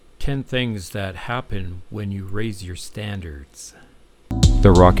10 things that happen when you raise your standards. The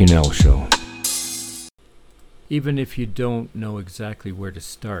Rocky Nell Show. Even if you don't know exactly where to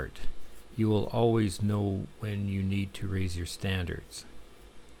start, you will always know when you need to raise your standards.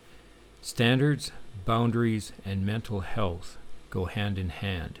 Standards, boundaries, and mental health go hand in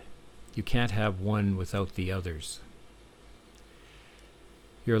hand. You can't have one without the others.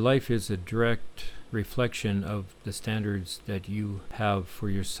 Your life is a direct reflection of the standards that you have for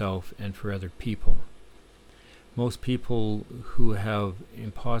yourself and for other people. Most people who have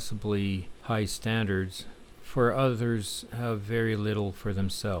impossibly high standards for others have very little for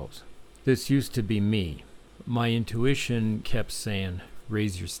themselves. This used to be me. My intuition kept saying,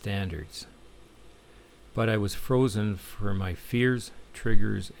 raise your standards. But I was frozen for my fears,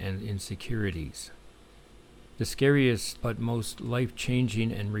 triggers, and insecurities. The scariest but most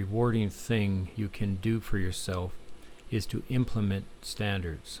life-changing and rewarding thing you can do for yourself is to implement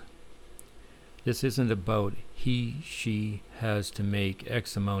standards. This isn't about she has to make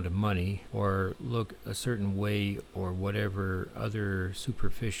X amount of money or look a certain way or whatever other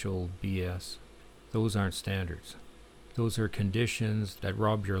superficial BS. Those aren't standards. Those are conditions that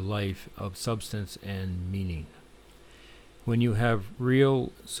rob your life of substance and meaning. When you have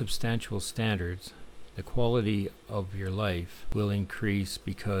real, substantial standards, the quality of your life will increase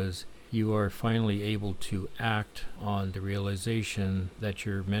because you are finally able to act on the realization that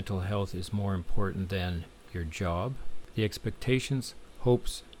your mental health is more important than your job, the expectations,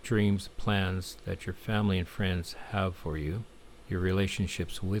 hopes, dreams, plans that your family and friends have for you, your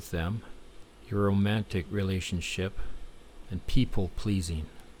relationships with them, your romantic relationship, and people pleasing.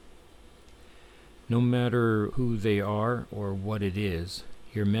 No matter who they are or what it is,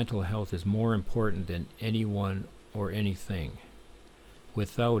 your mental health is more important than anyone or anything.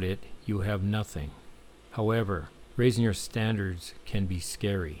 Without it, you have nothing. However, raising your standards can be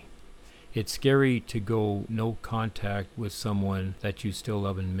scary. It's scary to go no contact with someone that you still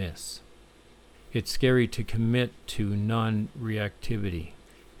love and miss. It's scary to commit to non-reactivity.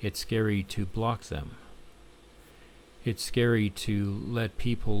 It's scary to block them. It's scary to let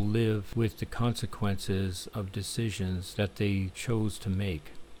people live with the consequences of decisions that they chose to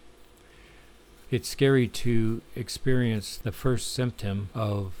make. It's scary to experience the first symptom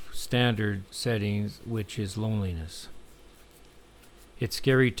of standard settings, which is loneliness. It's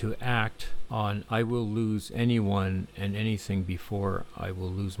scary to act on I will lose anyone and anything before I will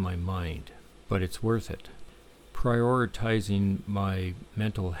lose my mind, but it's worth it. Prioritizing my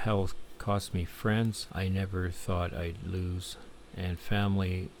mental health cost me friends I never thought I'd lose, and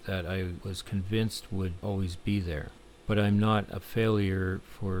family that I was convinced would always be there. But I'm not a failure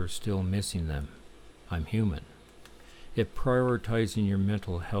for still missing them. I'm human. If prioritizing your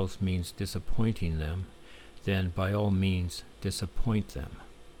mental health means disappointing them, then by all means disappoint them.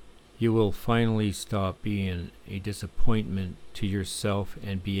 You will finally stop being a disappointment to yourself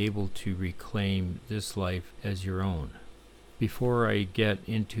and be able to reclaim this life as your own. Before I get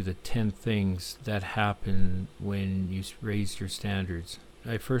into the 10 things that happen when you raise your standards,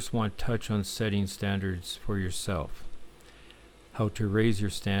 I first want to touch on setting standards for yourself, how to raise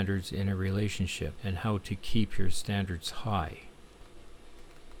your standards in a relationship, and how to keep your standards high.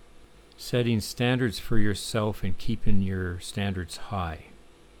 Setting standards for yourself and keeping your standards high.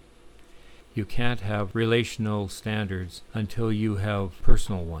 You can't have relational standards until you have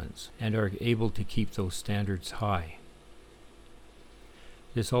personal ones and are able to keep those standards high.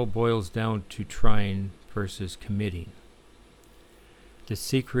 This all boils down to trying versus committing. The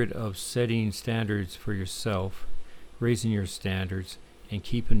secret of setting standards for yourself, raising your standards, and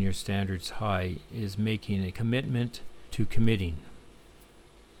keeping your standards high is making a commitment to committing.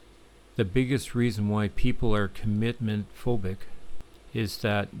 The biggest reason why people are commitment phobic is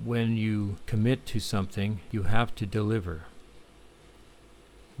that when you commit to something, you have to deliver.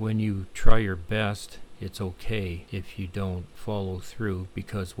 When you try your best, it's okay if you don't follow through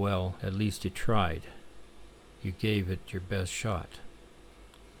because, well, at least you tried. You gave it your best shot.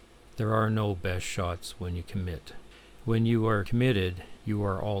 There are no best shots when you commit. When you are committed, you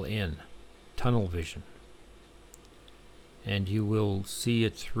are all in. Tunnel vision. And you will see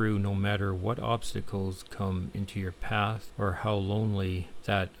it through no matter what obstacles come into your path or how lonely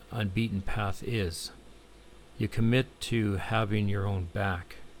that unbeaten path is. You commit to having your own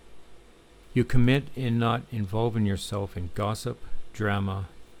back. You commit in not involving yourself in gossip, drama,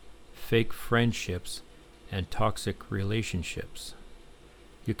 fake friendships, and toxic relationships.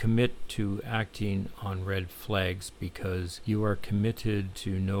 You commit to acting on red flags because you are committed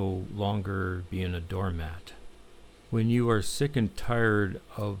to no longer being a doormat. When you are sick and tired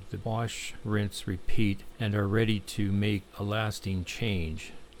of the wash, rinse, repeat, and are ready to make a lasting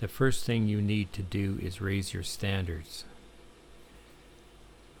change, the first thing you need to do is raise your standards.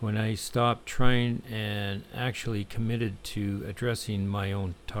 When I stopped trying and actually committed to addressing my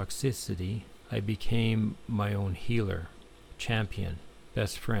own toxicity, I became my own healer, champion,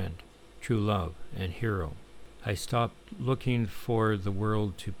 best friend, true love, and hero. I stopped looking for the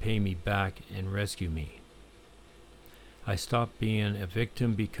world to pay me back and rescue me. I stopped being a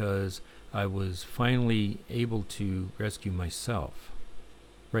victim because I was finally able to rescue myself.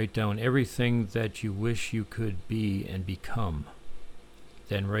 Write down everything that you wish you could be and become.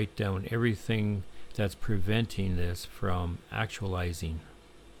 Then write down everything that's preventing this from actualizing.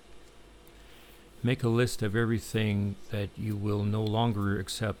 Make a list of everything that you will no longer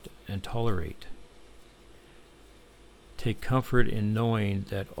accept and tolerate. Take comfort in knowing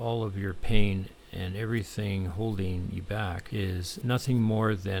that all of your pain and everything holding you back is nothing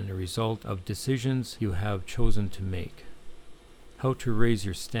more than a result of decisions you have chosen to make. How to raise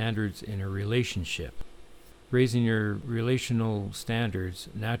your standards in a relationship. Raising your relational standards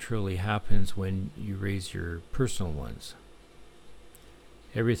naturally happens when you raise your personal ones.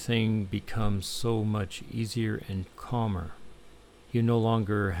 Everything becomes so much easier and calmer. You no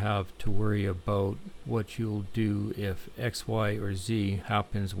longer have to worry about what you'll do if X, Y, or Z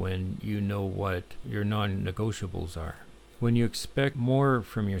happens when you know what your non-negotiables are. When you expect more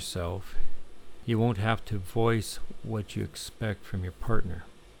from yourself, you won't have to voice what you expect from your partner.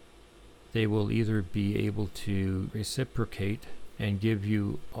 They will either be able to reciprocate and give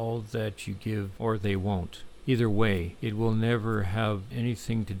you all that you give, or they won't. Either way, it will never have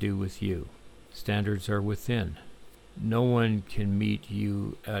anything to do with you. Standards are within. No one can meet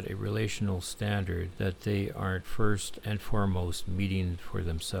you at a relational standard that they aren't first and foremost meeting for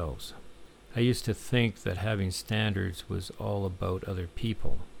themselves. I used to think that having standards was all about other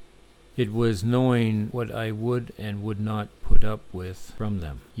people. It was knowing what I would and would not put up with from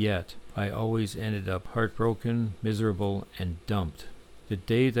them. Yet, I always ended up heartbroken, miserable, and dumped. The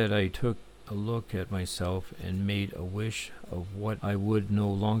day that I took a look at myself and made a wish of what I would no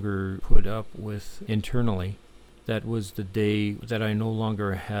longer put up with internally, that was the day that I no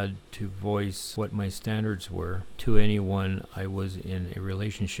longer had to voice what my standards were to anyone I was in a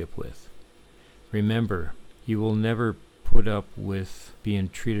relationship with. Remember, you will never put up with being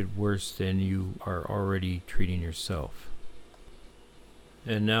treated worse than you are already treating yourself.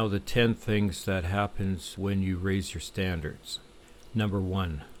 And now the 10 things that happens when you raise your standards. Number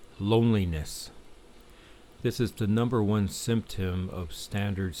 1, loneliness. This is the number one symptom of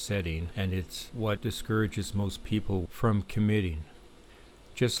standard setting, and it's what discourages most people from committing.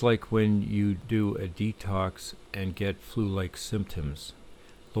 Just like when you do a detox and get flu-like symptoms,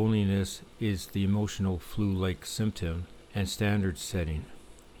 loneliness is the emotional flu-like symptom and standard setting.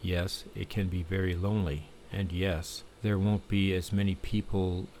 Yes, it can be very lonely, and yes, there won't be as many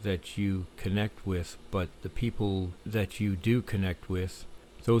people that you connect with, but the people that you do connect with,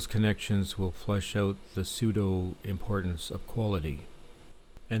 those connections will flush out the pseudo-importance of quality.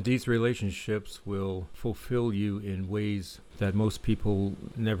 And these relationships will fulfill you in ways that most people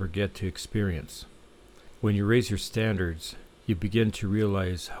never get to experience. When you raise your standards, you begin to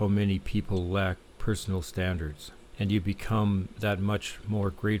realize how many people lack personal standards, and you become that much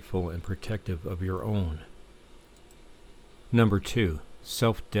more grateful and protective of your own. Number 2,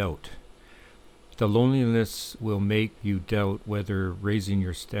 self-doubt. The loneliness will make you doubt whether raising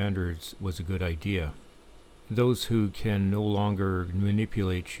your standards was a good idea. Those who can no longer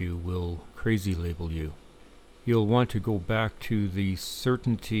manipulate you will crazy label you. You'll want to go back to the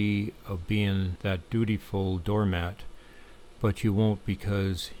certainty of being that dutiful doormat, but you won't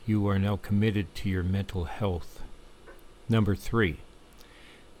because you are now committed to your mental health. Number 3,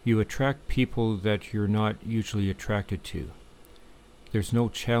 you attract people that you're not usually attracted to. There's no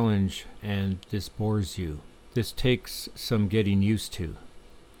challenge, and this bores you. This takes some getting used to.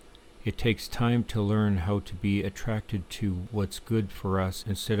 It takes time to learn how to be attracted to what's good for us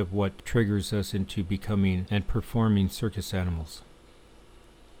instead of what triggers us into becoming and performing circus animals.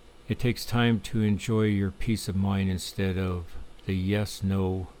 It takes time to enjoy your peace of mind instead of the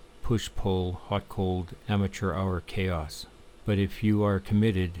yes-no, push-pull, hot-cold, amateur hour chaos. But if you are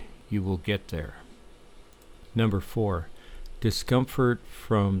committed, you will get there. Number 4, discomfort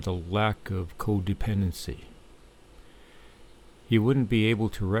from the lack of codependency. You wouldn't be able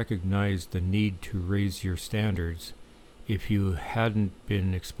to recognize the need to raise your standards if you hadn't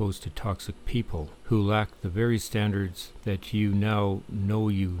been exposed to toxic people who lack the very standards that you now know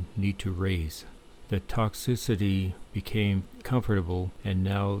you need to raise. The toxicity became comfortable, and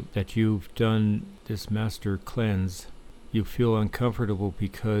now that you've done this master cleanse, you feel uncomfortable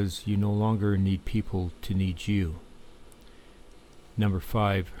because you no longer need people to need you. Number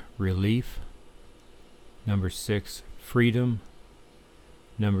 5, relief. Number 6, freedom.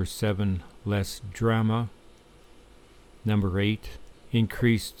 Number 7, less drama. Number 8,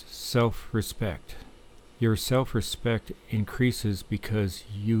 increased self-respect. Your self-respect increases because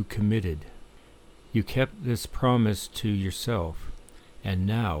you committed. You kept this promise to yourself, and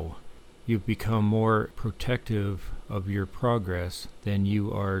now you've become more protective of your progress than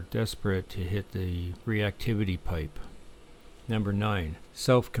you are desperate to hit the reactivity pipe. Number 9,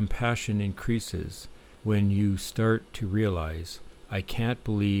 self-compassion increases when you start to realize, I can't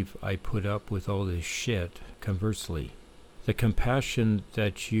believe I put up with all this shit. Conversely, the compassion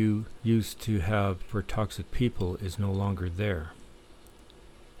that you used to have for toxic people is no longer there.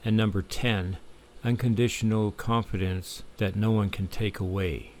 And number 10, unconditional confidence that no one can take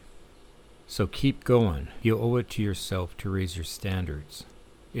away. So keep going. You owe it to yourself to raise your standards.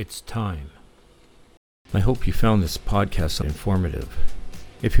 It's time. I hope you found this podcast informative.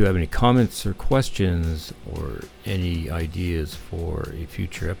 If you have any comments or questions or any ideas for a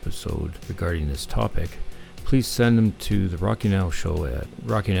future episode regarding this topic, please send them to the Rocky Now Show at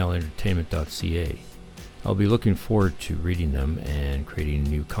rockynowentertainment.ca. I'll be looking forward to reading them and creating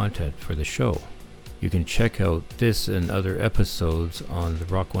new content for the show. You can check out this and other episodes on the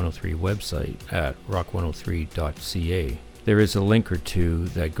Rock 103 website at rock103.ca. There is a link or two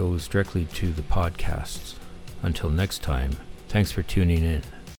that goes directly to the podcasts. Until next time, thanks for tuning in.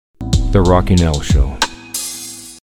 The Rocky Now Show.